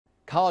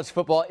College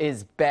football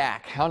is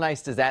back. How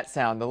nice does that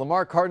sound? The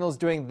Lamar Cardinals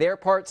doing their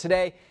part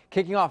today,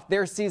 kicking off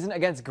their season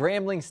against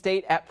Grambling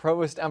State at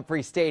Provost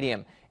Umphrey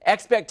Stadium.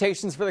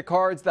 Expectations for the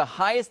Cards, the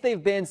highest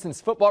they've been since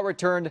football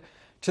returned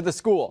to the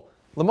school.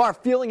 Lamar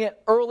feeling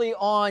it early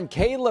on.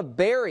 Caleb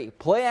Berry,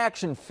 play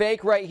action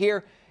fake right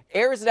here,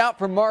 airs it out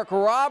for Mark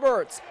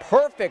Roberts.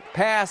 Perfect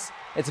pass.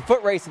 It's a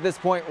foot race at this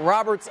point.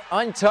 Roberts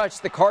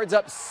untouched. The Cards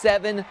up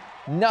 7-0.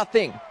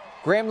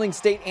 Grambling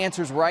State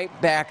answers right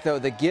back, though.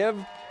 The give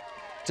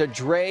to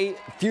Dre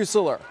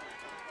Fusler.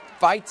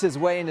 Fights his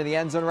way into the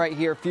end zone right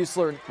here.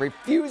 Fusler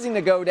refusing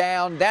to go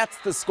down. That's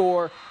the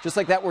score. Just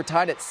like that, we're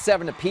tied at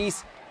 7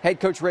 apiece. Head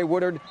coach Ray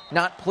Woodard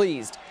not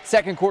pleased.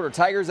 Second quarter,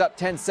 Tigers up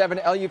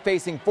 10-7. LU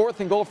facing 4th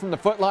and goal from the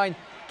foot line.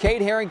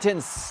 Cade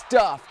Harrington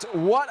stuffed.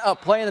 What a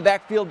play in the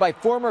backfield by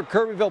former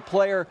Kirbyville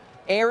player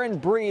Aaron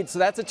Breed. So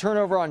that's a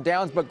turnover on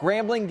downs, but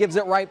Grambling gives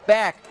it right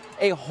back.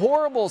 A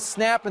horrible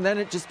snap, and then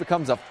it just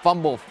becomes a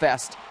fumble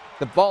fest.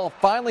 The ball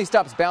finally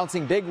stops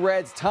bouncing. Big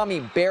Red's Tommy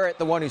Barrett,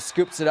 the one who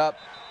scoops it up.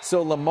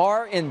 So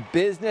Lamar in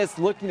business,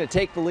 looking to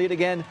take the lead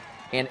again,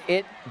 and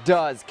it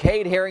does.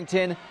 Cade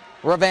Harrington,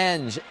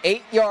 revenge.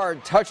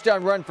 8-yard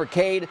touchdown run for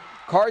Cade.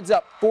 Cards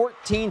up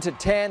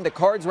 14-10. The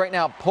Cards right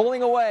now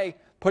pulling away,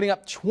 putting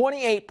up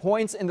 28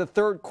 points in the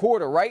third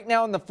quarter. Right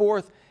now in the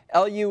fourth,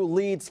 LU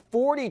leads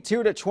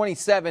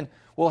 42-27.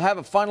 We'll have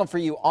a final for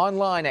you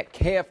online at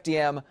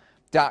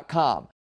kfdm.com.